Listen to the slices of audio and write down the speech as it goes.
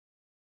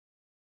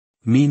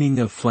Meaning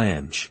of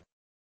flange.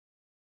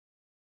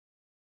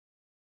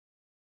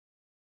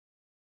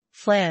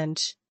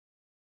 Flange.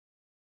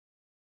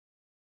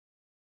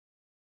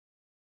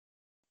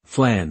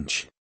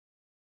 Flange.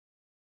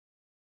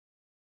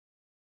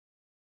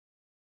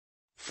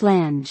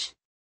 Flange.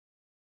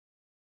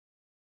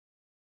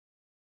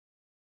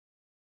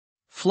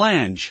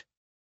 Flange.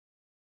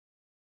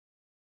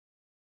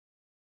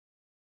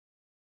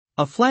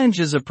 A flange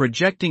is a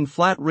projecting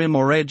flat rim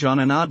or edge on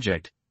an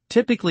object,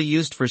 typically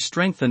used for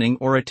strengthening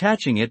or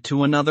attaching it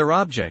to another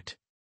object.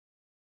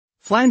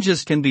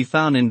 Flanges can be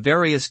found in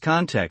various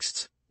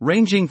contexts,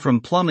 ranging from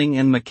plumbing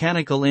and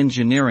mechanical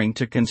engineering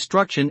to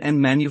construction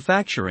and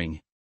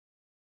manufacturing.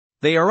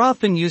 They are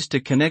often used to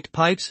connect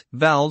pipes,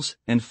 valves,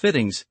 and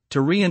fittings,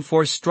 to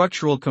reinforce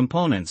structural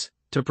components,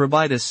 to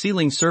provide a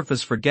sealing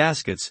surface for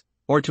gaskets,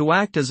 or to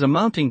act as a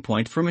mounting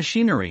point for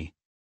machinery.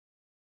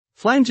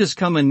 Flanges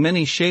come in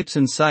many shapes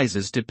and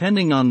sizes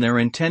depending on their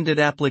intended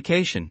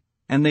application,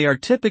 and they are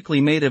typically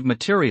made of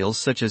materials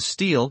such as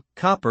steel,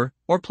 copper,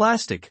 or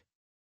plastic.